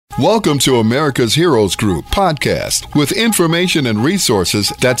Welcome to America's Heroes Group podcast with information and resources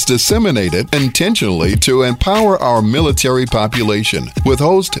that's disseminated intentionally to empower our military population with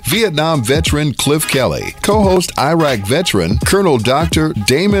host Vietnam veteran Cliff Kelly, co-host Iraq veteran Colonel Dr.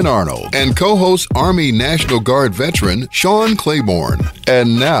 Damon Arnold, and co-host Army National Guard veteran Sean Claiborne.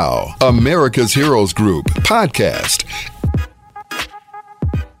 And now, America's Heroes Group podcast.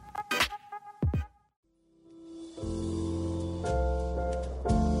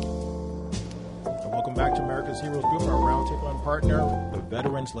 Back to America's Heroes Group, our roundtable and partner, the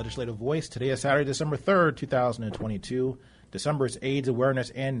Veterans Legislative Voice. Today is Saturday, December 3rd, 2022. December is AIDS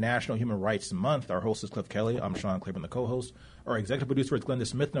Awareness and National Human Rights Month. Our host is Cliff Kelly. I'm Sean Claiborne, the co-host. Our executive producer is Glenda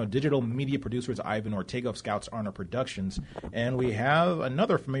Smith. And our digital media producer is Ivan Ortega of Scouts Honor Productions. And we have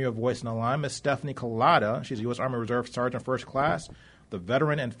another familiar voice in the line, Miss Stephanie Kalota. She's a U.S. Army Reserve Sergeant First Class, the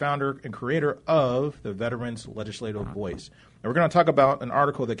veteran and founder and creator of the Veterans Legislative Voice. And we're going to talk about an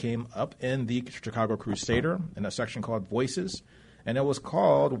article that came up in the Chicago Crusader in a section called Voices, and it was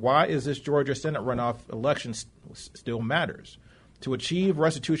called, Why is this Georgia Senate Runoff Election Still Matters? To achieve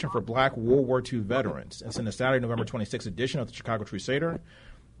restitution for Black World War II veterans. It's in the Saturday, November 26th edition of the Chicago Crusader.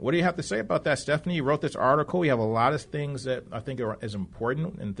 What do you have to say about that, Stephanie? You wrote this article. You have a lot of things that I think is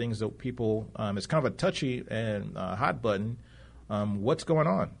important and things that people, it's kind of a touchy and hot button. What's going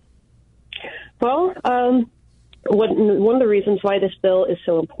on? Well, one of the reasons why this bill is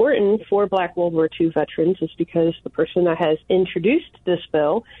so important for Black World War II veterans is because the person that has introduced this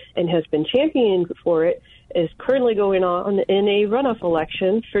bill and has been championing for it is currently going on in a runoff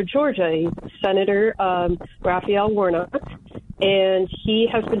election for Georgia, Senator Raphael Warnock. And he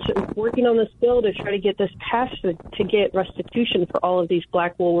has been working on this bill to try to get this passed to get restitution for all of these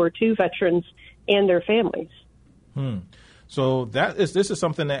Black World War II veterans and their families. So this is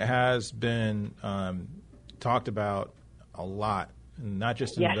something that has been talked about a lot, not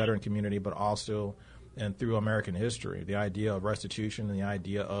just in the veteran community, but also and through American history. The idea of restitution and the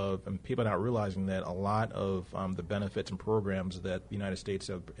idea of people not realizing that a lot of the benefits and programs that the United States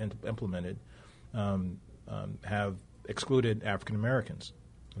have implemented have excluded African Americans.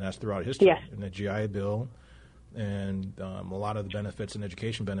 And that's throughout history. Yes. And the GI Bill and a lot of the benefits and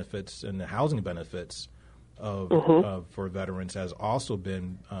education benefits and the housing benefits for veterans has also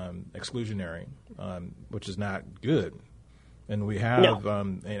been exclusionary, which is not good. And we have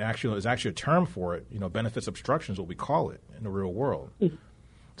there's actually a term for it. Benefits obstruction is what we call it in the real world.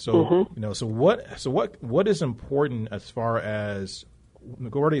 So so what is important as far as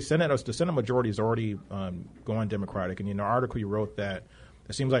the Senate majority is already going Democratic, and in the article you wrote that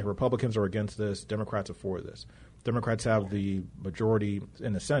it seems like Republicans are against this, Democrats are for this. Democrats have the majority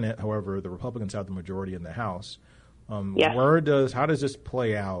in the Senate. However, the Republicans have the majority in the House. How does this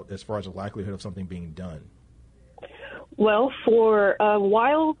play out as far as the likelihood of something being done? Well, for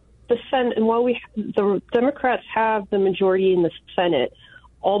while the Democrats have the majority in the Senate,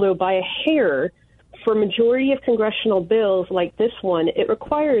 although by a hair, for majority of congressional bills like this one, it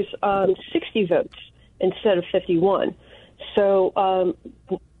requires 60 votes instead of 51. So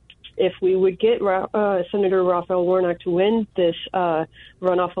if we would get Senator Raphael Warnock to win this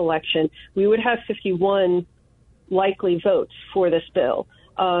runoff election, we would have 51 likely votes for this bill.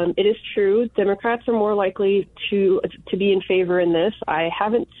 It is true, Democrats are more likely to be in favor in this. I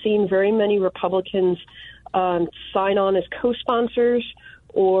haven't seen very many Republicans sign on as co-sponsors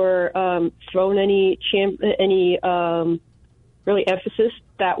or thrown any really emphasis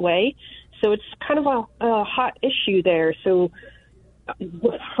that way. So it's kind of a hot issue there. So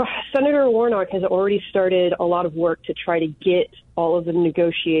Senator Warnock has already started a lot of work to try to get all of the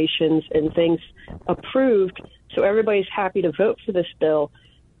negotiations and things approved so everybody's happy to vote for this bill.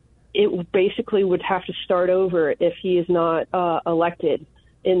 It basically would have to start over if he is not elected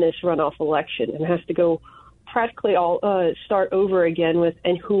in this runoff election and has to go practically start over again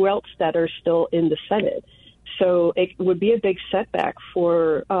and who else that are still in the Senate. So it would be a big setback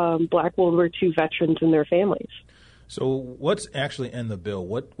for Black World War II veterans and their families. So what's actually in the bill?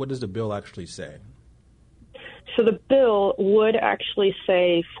 What does the bill actually say? So the bill would actually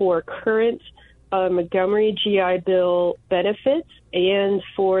say for current Montgomery GI Bill benefits and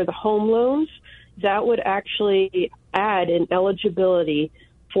for the home loans, that would actually add an eligibility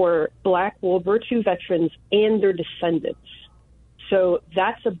for Black World War II veterans and their descendants. So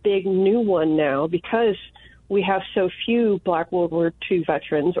that's a big new one now because we have so few Black World War II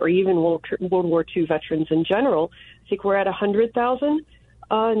veterans or even World War II veterans in general. I think we're at 100,000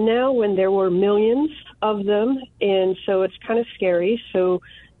 now when there were millions of them. And so it's kind of scary. So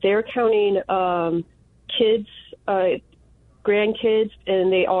they're counting kids, grandkids,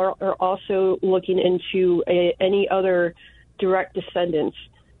 and they are also looking into any other direct descendants.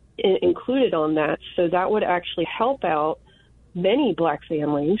 included on that. So that would actually help out many Black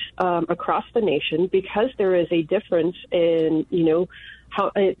families across the nation, because there is a difference in,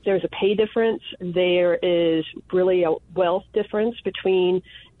 how there's a pay difference. There is really a wealth difference between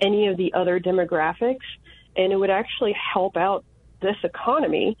any of the other demographics. And it would actually help out this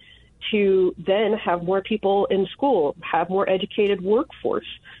economy to then have more people in school, have more educated workforce.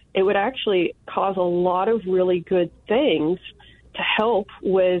 It would actually cause a lot of really good things to help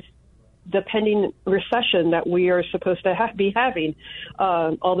with the pending recession that we are supposed to be having,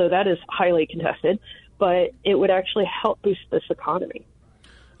 although that is highly contested. But it would actually help boost this economy.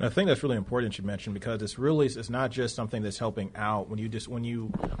 And I think that's really important you mentioned, because it's not just something that's helping out. When you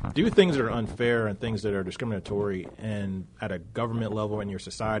do things that are unfair and things that are discriminatory and at a government level in your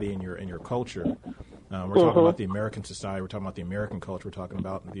society and your culture, we're talking about the American society, we're talking about the American culture, we're talking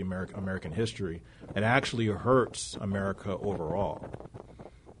about the American history. It actually hurts America overall.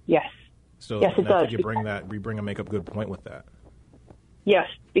 Yes. So yes, it does. Make up a good point with that. Yes,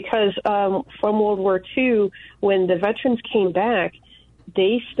 because from World War II, when the veterans came back,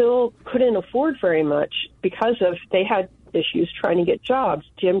 they still couldn't afford very much because they had issues trying to get jobs.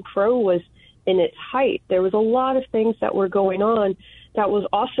 Jim Crow was in its height. There was a lot of things that were going on that was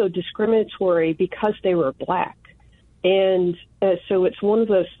also discriminatory because they were Black. And so it's one of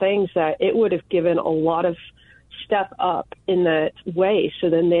those things that it would have given a lot of step up in that way. So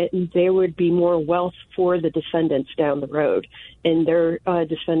then there would be more wealth for the descendants down the road, and their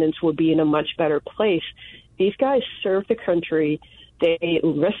descendants would be in a much better place. These guys serve the country. They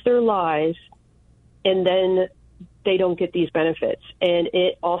risk their lives, and then they don't get these benefits. And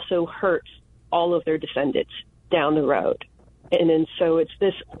it also hurts all of their descendants down the road. And then so it's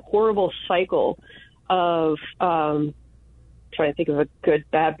this horrible cycle of trying to think of a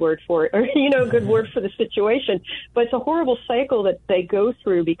bad word for it, or, good word for the situation. But it's a horrible cycle that they go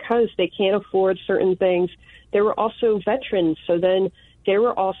through because they can't afford certain things. They were also veterans, so then they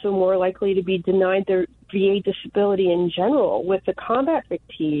were also more likely to be denied their VA disability in general, with the combat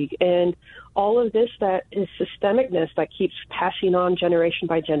fatigue and all of this that is systemicness that keeps passing on generation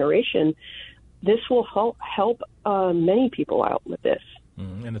by generation. This will help many people out with this.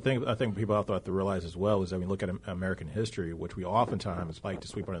 And the thing I think people also have to realize as well is that when you look at American history, which we oftentimes like to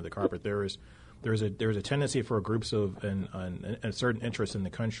sweep under the carpet, there's a tendency for groups of and certain interests in the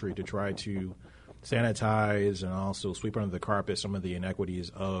country to try to sanitize and also sweep under the carpet some of the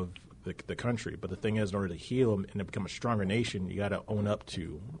inequities of the country. But the thing is, in order to heal and to become a stronger nation, you got to own up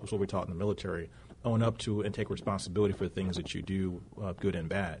to. That's what we taught in the military. Own up to and take responsibility for the things that you do, good and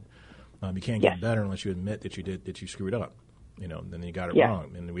bad. You can't get better unless you admit that you screwed up. Then you got it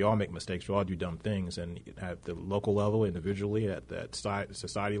wrong. And we all make mistakes. We all do dumb things. And at the local level, individually, at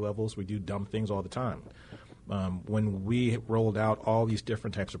society levels, we do dumb things all the time. When we rolled out all these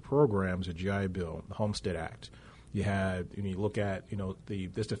different types of programs, the GI Bill, the Homestead Act, you look at,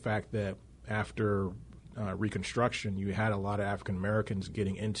 the fact that after Reconstruction, you had a lot of African Americans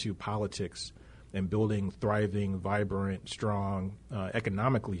getting into politics and building thriving, vibrant, strong,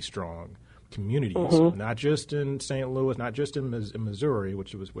 economically strong communities, not just in St. Louis, not just in Missouri,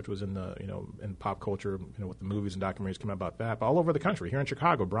 which was in the in pop culture, with the movies and documentaries came out about that, but all over the country. Here in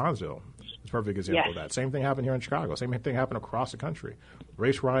Chicago, Bronzeville is a perfect example of that. Same thing happened here in Chicago. Same thing happened across the country.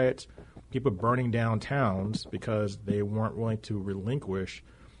 Race riots, people burning down towns because they weren't willing to relinquish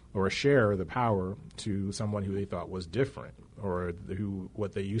or share the power to someone who they thought was different or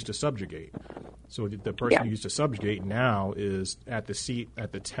what they used to subjugate. So the person who used to subjugate now is has a seat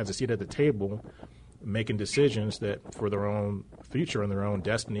at the table, making decisions that for their own future and their own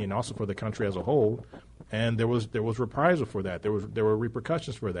destiny, and also for the country as a whole. And there was reprisal for that. There were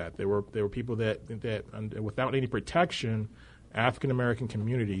repercussions for that. There were people that without any protection, African American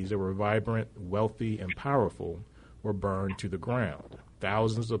communities that were vibrant, wealthy, and powerful were burned to the ground.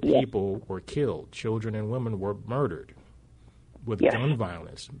 Thousands of people were killed. Children and women were murdered with gun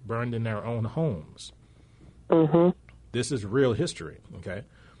violence, burned in their own homes. This is real history, okay?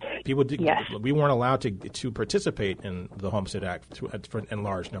 We weren't allowed to participate in the Homestead Act in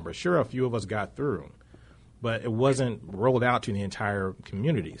large numbers. Sure, a few of us got through, but it wasn't rolled out to the entire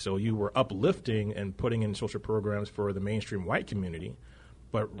community. So you were uplifting and putting in social programs for the mainstream white community,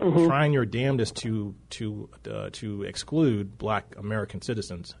 but trying your damnedest to exclude Black American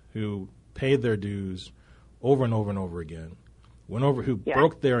citizens who paid their dues over and over and over again, who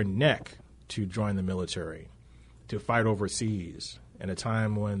broke their neck to join the military, to fight overseas in a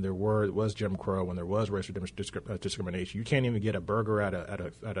time when there was Jim Crow, when there was racial discrimination. You can't even get a burger at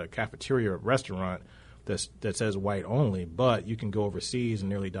a cafeteria restaurant that says white only, but you can go overseas and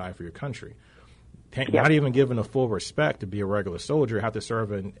nearly die for your country. not even given a full respect to be a regular soldier, have to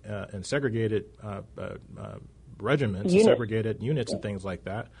serve in segregated regiments, segregated units, and things like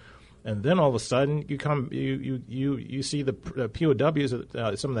that. And then all of a sudden, you see the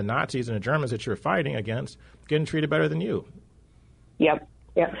POWs, some of the Nazis and the Germans that you're fighting against, getting treated better than you. Yep.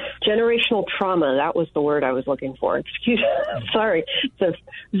 Yeah, generational trauma, that was the word I was looking for. Sorry. It's a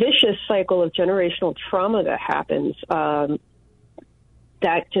vicious cycle of generational trauma that happens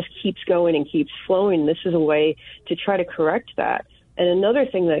that just keeps going and keeps flowing. This is a way to try to correct that. And another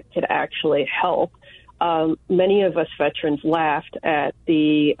thing that could actually help, many of us veterans laughed at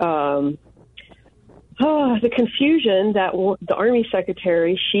the confusion that the Army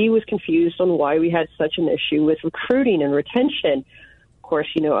Secretary, she was confused on why we had such an issue with recruiting and retention. Of course,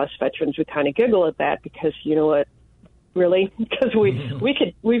 us veterans would kind of giggle at that because, you know what, really? Because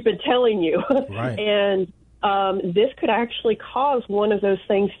we've been telling you. Right. And this could actually cause one of those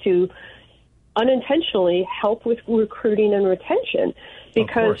things to unintentionally help with recruiting and retention.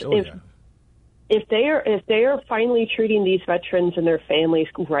 Because if they are finally treating these veterans and their families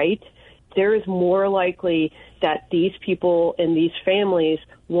right, there is more likely that these people and these families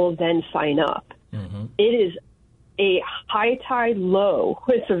will then sign up. Mm-hmm. It is a high tide low.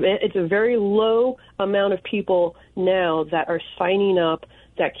 It's a very low amount of people now that are signing up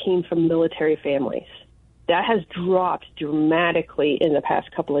that came from military families. That has dropped dramatically in the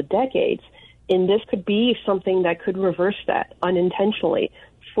past couple of decades. And this could be something that could reverse that unintentionally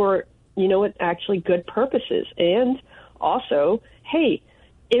for, actually good purposes. And also, hey,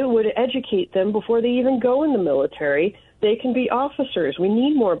 it would educate them before they even go in the military. They can be officers. We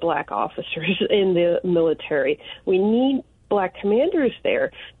need more black officers in the military. We need black commanders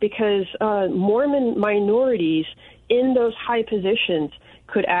there because Mormon minorities in those high positions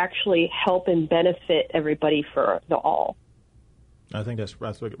could actually help and benefit everybody for the all. I think that's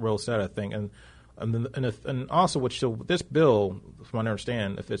what Will said, I think. And also, this bill, from what I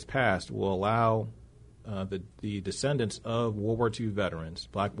understand, if it's passed, will allow the descendants of World War II veterans,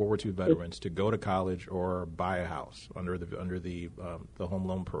 black World War II veterans, to go to college or buy a house under the home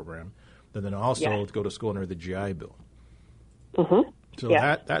loan program, and then also to go to school under the GI Bill. Mm-hmm. So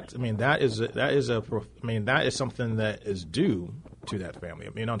that is something that is due to that family. I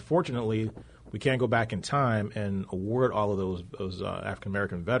mean, unfortunately, we can't go back in time and award all of those African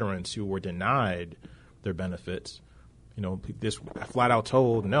American veterans who were denied their benefits. This flat out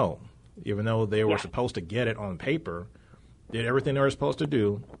told no. Even though they were supposed to get it on paper, did everything they were supposed to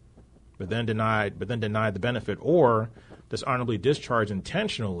do, but then denied the benefit, or dishonorably discharged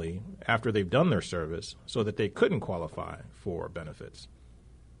intentionally after they've done their service so that they couldn't qualify for benefits.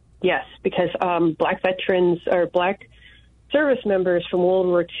 Yes, because black veterans or black service members from World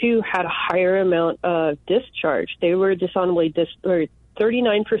War II had a higher amount of discharge. They were dishonorably discharged.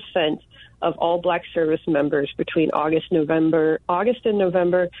 39% of all black service members between August and November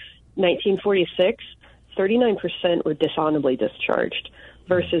 1946, 39% were dishonorably discharged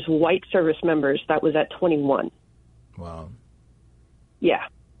versus white service members, that was at 21. Wow. Yeah.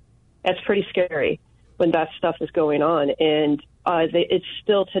 That's pretty scary when that stuff is going on. And it's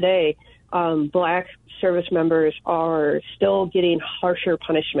still today, black service members are still getting harsher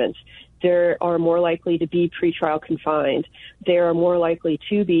punishments. They are more likely to be pretrial confined. They are more likely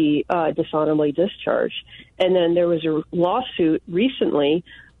to be dishonorably discharged. And then there was a lawsuit recently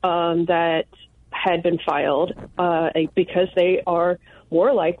that had been filed because they are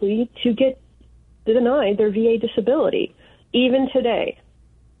more likely to get denied their VA disability, even today.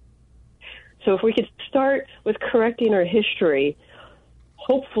 So if we could start with correcting our history,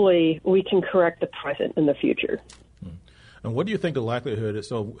 hopefully we can correct the present in the future. And what do you think the likelihood is?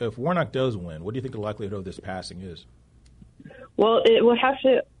 So if Warnock does win, what do you think the likelihood of this passing is? Well, it will have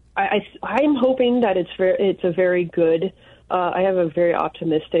to. I'm hoping that it's a very good. I have a very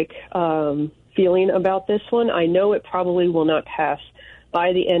optimistic feeling about this one. I know it probably will not pass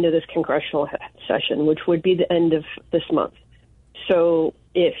by the end of this congressional session, which would be the end of this month. So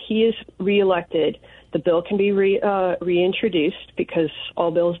if he is reelected, the bill can be reintroduced because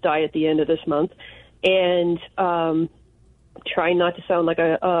all bills die at the end of this month. And trying not to sound like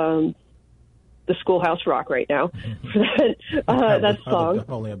the Schoolhouse Rock right now for that song.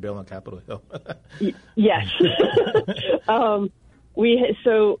 Only a bill on Capitol Hill. Yes.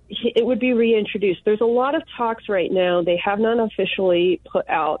 It would be reintroduced. There's a lot of talks right now. They have not officially put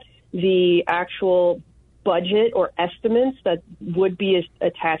out the actual budget or estimates that would be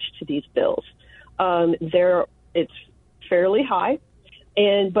attached to these bills. It's fairly high,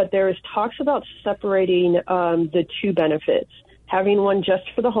 but there is talks about separating the two benefits, having one just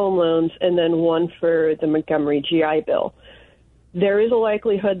for the home loans and then one for the Montgomery GI Bill. There is a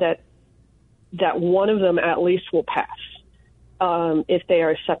likelihood that that one of them at least will pass if they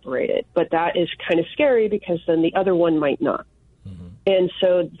are separated. But that is kind of scary because then the other one might not. Mm-hmm. And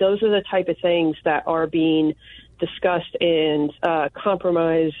so those are the type of things that are being discussed and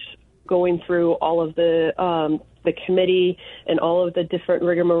compromised, going through all of the committee and all of the different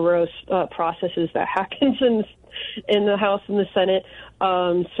rigmarole processes that happens in the House and the Senate.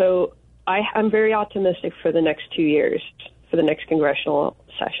 So I'm very optimistic for the next 2 years, for the next congressional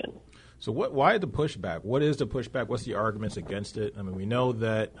session. So why the pushback? What is the pushback? What's the arguments against it? I mean, we know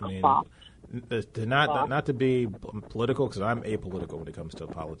that, not to be political, because I'm apolitical when it comes to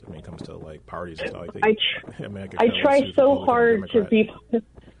politics, when it comes to like parties and stuff. I try so hard to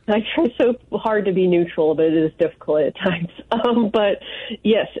be neutral, but it is difficult at times. But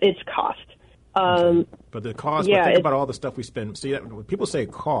yes, it's cost. But the cost. Yeah, think about all the stuff we spend. See, when people say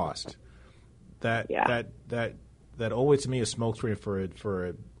cost, that always to me is smokescreen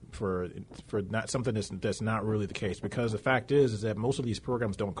for not something that's not really the case, because the fact is that most of these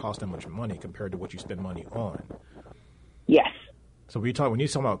programs don't cost that much money compared to what you spend money on. Yes. So when you talk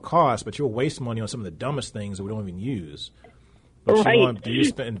about cost, but you'll waste money on some of the dumbest things that we don't even use. But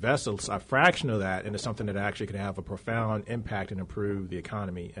you invest a fraction of that into something that actually can have a profound impact and improve the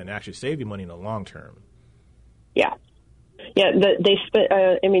economy and actually save you money in the long term. Yeah. Yeah, they spent.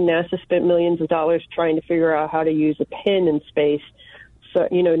 NASA spent millions of dollars trying to figure out how to use a pen in space. So,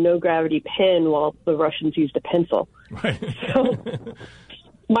 no gravity pen, while the Russians used a pencil. Right. So,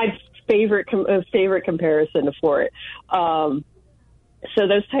 my favorite comparison for it. So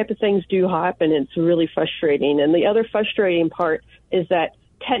those type of things do happen. It's really frustrating. And the other frustrating part is that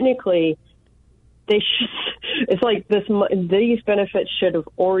technically it's like these benefits should have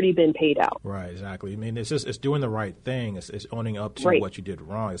already been paid out. Right, exactly. I mean, it's doing the right thing. It's owning up to what you did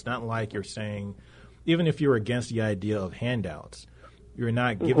wrong. It's not like you're saying, even if you're against the idea of handouts, you're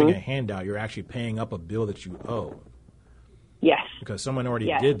not giving a handout. You're actually paying up a bill that you owe. Yes. Because someone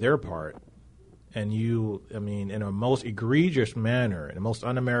already did their part. And in a most egregious manner, in a most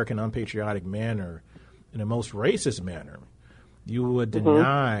un-American, unpatriotic manner, in a most racist manner, you would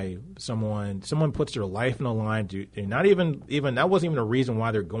deny someone puts their life in the line to, and not even that wasn't even a reason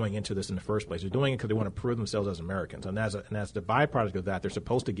why they're going into this in the first place. They're doing it because they want to prove themselves as Americans. And as the byproduct of that, they're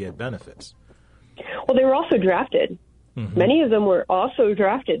supposed to get benefits. Well, they were also drafted. Mm-hmm. Many of them were also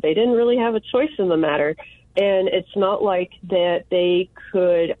drafted. They didn't really have a choice in the matter. And it's not like that they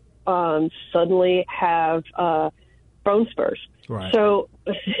could suddenly have bone spurs. Right. So,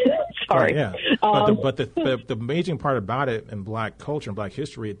 sorry. Right, yeah. But the amazing part about it in Black culture and Black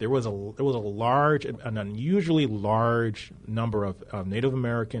history, there was an unusually large number of Native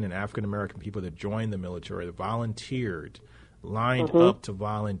American and African American people that joined the military, that volunteered, lined up to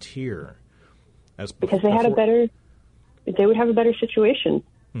volunteer, because they would have a better situation.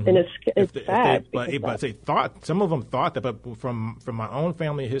 Mm-hmm. And it's sad. Some of them thought that, but from my own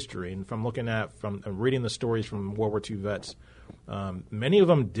family history and from reading the stories from World War II vets, many of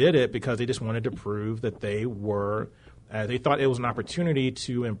them did it because they just wanted to prove that they were. They thought it was an opportunity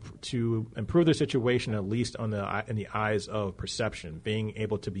to improve their situation, at least in the eyes of perception, being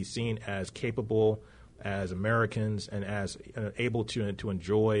able to be seen as capable as Americans and as able to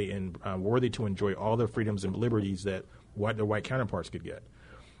enjoy and worthy to enjoy all the freedoms and liberties that their white counterparts could get.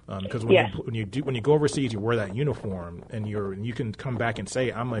 Because when you go overseas, you wear that uniform, and you can come back and say,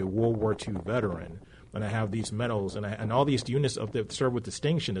 I'm a World War II veteran, and I have these medals, and all these units that serve with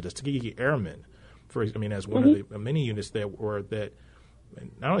distinction, the Tuskegee Airmen, as one of the many units that were that.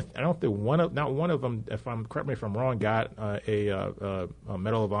 I don't think not one of them, correct me if I'm wrong, got a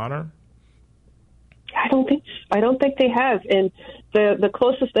Medal of Honor. I don't think they have, and the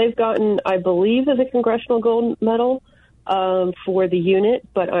closest they've gotten, I believe, is a Congressional Gold Medal. For the unit,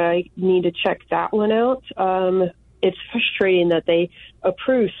 but I need to check that one out. It's frustrating that they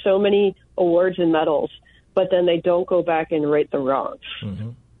approve so many awards and medals, but then they don't go back and right the wrongs.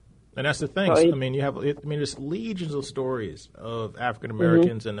 Mm-hmm. And that's the thing. So there's legions of stories of African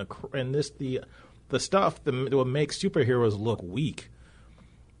Americans and the stuff that would make superheroes look weak.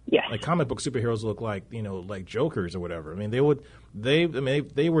 Yes. Like comic book superheroes look like jokers or whatever. I mean, they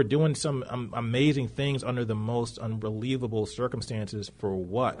were doing some amazing things under the most unbelievable circumstances for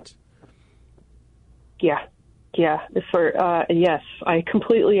what? Yeah. Yes, I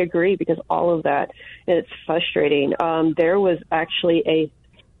completely agree, because all of that, it's frustrating. There was actually a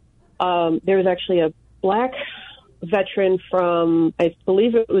Black veteran from, I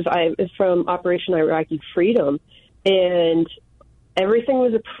believe it was from Operation Iraqi Freedom, and everything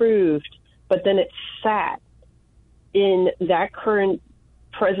was approved, but then it sat in that current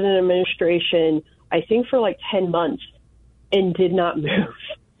president administration, I think for like 10 months, and did not move.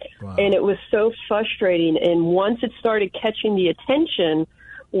 Wow. And it was so frustrating. And once it started catching the attention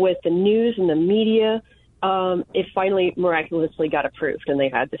with the news and the media, it finally miraculously got approved, and they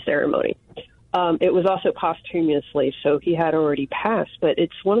had the ceremony. It was also posthumously, so he had already passed. But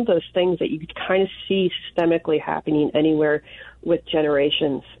it's one of those things that you could kind of see systemically happening anywhere with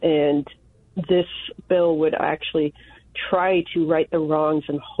generations. And this bill would actually try to right the wrongs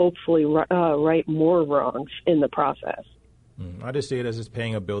and hopefully right more wrongs in the process. I just see it as just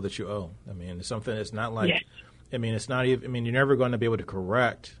paying a bill that you owe. I mean, it's something. It's not like, Yes. I mean, it's not even. I mean, you're never going to be able to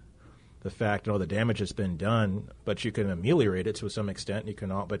correct the fact, the damage has been done, but you can ameliorate it to some extent. You can,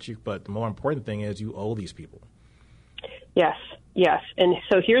 but the more important thing is you owe these people. Yes. And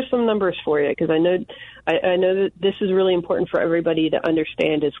so here's some numbers for you, because I know that this is really important for everybody to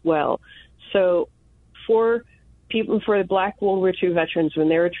understand as well. So for the Black World War II veterans, when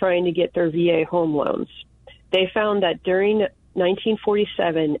they were trying to get their VA home loans, they found that during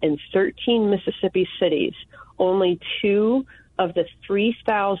 1947 in 13 Mississippi cities, only 2 of the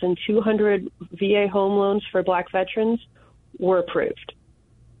 3,200 VA home loans for Black veterans were approved.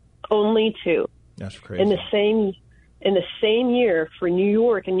 Only 2. That's crazy. In the same year for New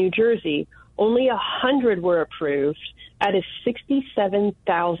York and New Jersey, only 100 were approved out of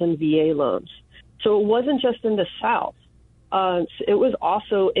 67,000 VA loans. So it wasn't just in the South. It was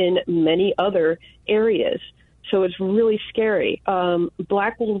also in many other areas. So it's really scary.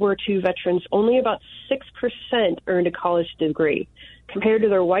 Black World War II veterans, only about 6% earned a college degree, compared to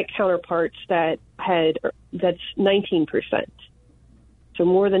their white counterparts that's 19%. So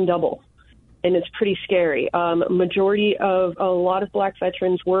more than double. And it's pretty scary. Majority of a lot of Black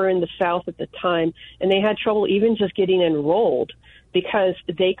veterans were in the South at the time, and they had trouble even just getting enrolled because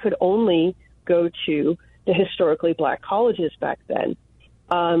they could only go to the historically Black colleges back then.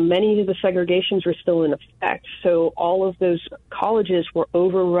 Many of the segregations were still in effect, so all of those colleges were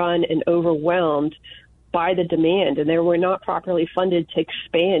overrun and overwhelmed by the demand, and they were not properly funded to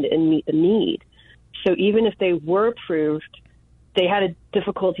expand and meet the need. So even if they were approved, they had a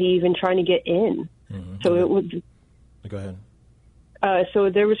difficulty even trying to get in. Mm-hmm. So it would. Go ahead. So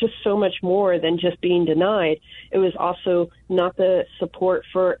there was just so much more than just being denied. It was also not the support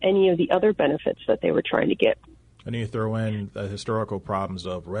for any of the other benefits that they were trying to get. And you throw in the historical problems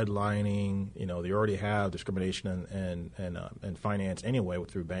of redlining. They already have discrimination and finance anyway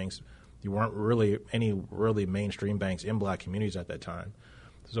through banks. You weren't really any mainstream banks in Black communities at that time.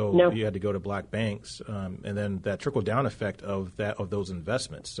 So No. You had to go to Black banks, and then that trickle-down effect of those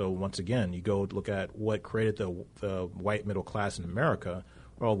investments. So once again, you go look at what created the white middle class in America.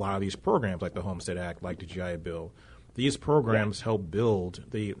 Well, a lot of these programs, like the Homestead Act, like the GI Bill, these programs helped build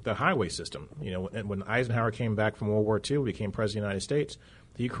the highway system. And when Eisenhower came back from World War II, became president of the United States,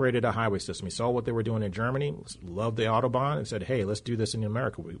 he created a highway system. He saw what they were doing in Germany, loved the Autobahn, and said, hey, let's do this in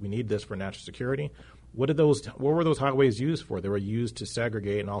America. We need this for national security. What were those highways used for? They were used to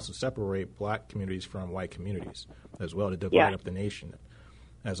segregate and also separate Black communities from white communities as well, to divide up the nation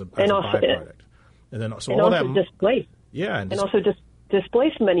as a byproduct. And then so and all also that displaced. Yeah, and also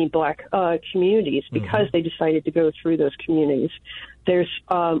displaced many Black communities because they decided to go through those communities. There's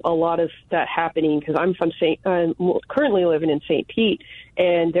a lot of that happening because I'm from currently living in St. Pete,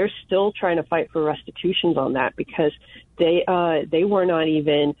 and they're still trying to fight for restitutions on that because they were not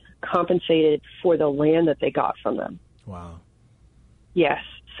even compensated for the land that they got from them. Wow. Yes.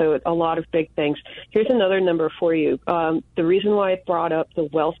 So a lot of big things. Here's another number for you. The reason why I brought up the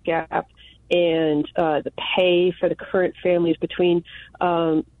wealth gap and the pay for the current families between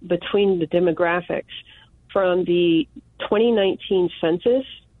the demographics. From the 2019 census,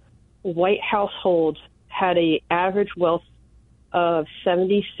 white households had an average wealth of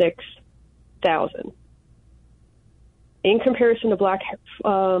 $76,000. In comparison to Black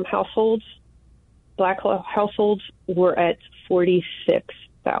households, Black households were at $46,000.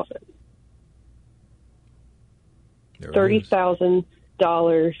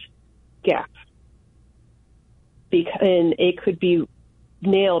 $30,000 gap. And it could be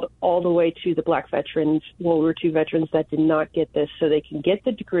nailed all the way to the Black veterans, World War II veterans that did not get this, so they can get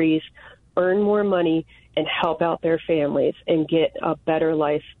the degrees, earn more money, and help out their families and get a better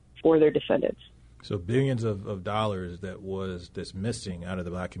life for their descendants. So billions of dollars that's missing out of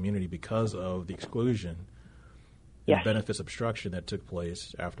the Black community because of the exclusion and benefits obstruction that took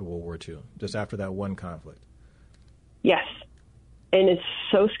place after World War II, just after that one conflict. Yes. And it's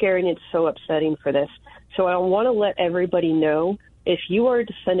so scary and it's so upsetting for this. So I want to let everybody know, if you are a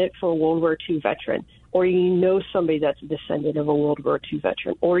descendant for a World War II veteran, or you know somebody that's a descendant of a World War II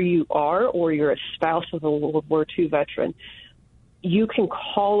veteran, or you're a spouse of a World War II veteran, you can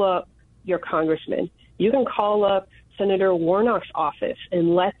call up your congressman. You can call up Senator Warnock's office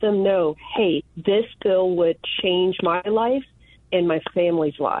and let them know, hey, this bill would change my life and my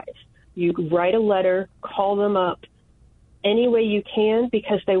family's lives. You write a letter, call them up any way you can,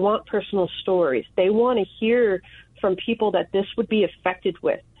 because they want personal stories. They want to hear from people that this would be affected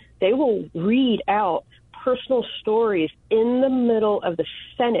with. They will read out personal stories in the middle of the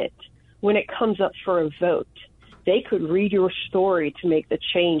Senate when it comes up for a vote. They could read your story to make the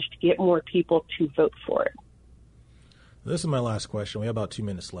change to get more people to vote for it. This is my last question. We have about 2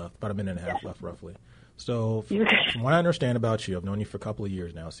 minutes left, about a minute and a half left, roughly. So from what I understand about you, I've known you for a couple of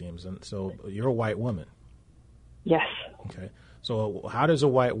years now, it seems. And so you're a white woman. Yes. Okay. So how does a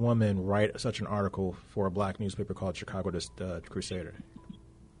white woman write such an article for a black newspaper called Chicago Crusader?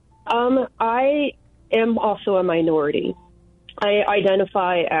 I am also a minority. I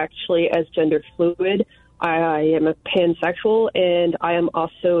identify actually as gender fluid. I am a pansexual, and I am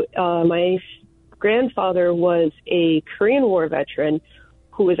also, my grandfather was a Korean War veteran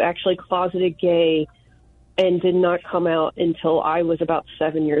who was actually closeted gay and did not come out until I was about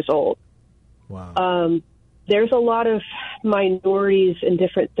 7 years old. Wow. There's a lot of minorities and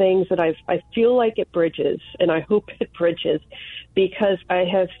different things that I feel like it bridges, and I hope it bridges, because I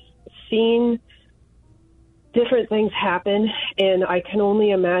have seen different things happen, and I can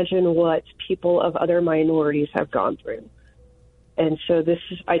only imagine what people of other minorities have gone through. And so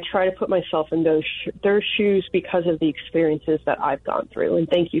I try to put myself in their shoes because of the experiences that I've gone through. And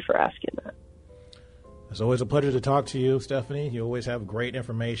thank you for asking that. It's always a pleasure to talk to you, Stephanie. You always have great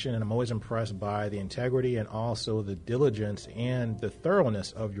information, and I'm always impressed by the integrity and also the diligence and the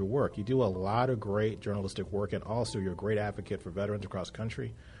thoroughness of your work. You do a lot of great journalistic work, and also you're a great advocate for veterans across the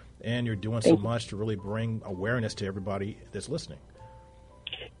country, and you're doing so much to really bring awareness to everybody that's listening.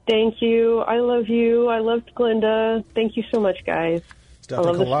 Thank you. I love you. I love Glenda. Thank you so much, guys.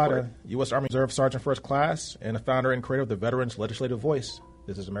 Stephanie Kalota, U.S. Army Reserve Sergeant First Class, and the founder and creator of the Veterans Legislative Voice.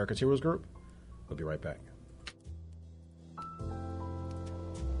 This is America's Heroes Group. We'll be right back.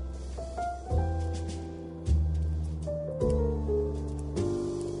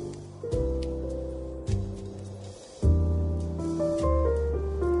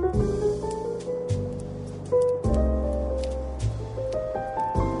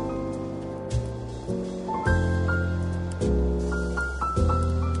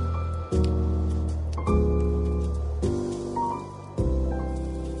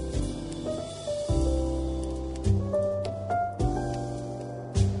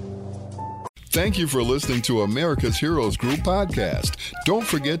 Thank you for listening to America's Heroes Group podcast. Don't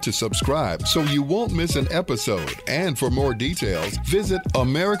forget to subscribe so you won't miss an episode. And for more details, visit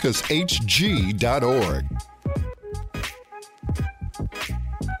americashg.org.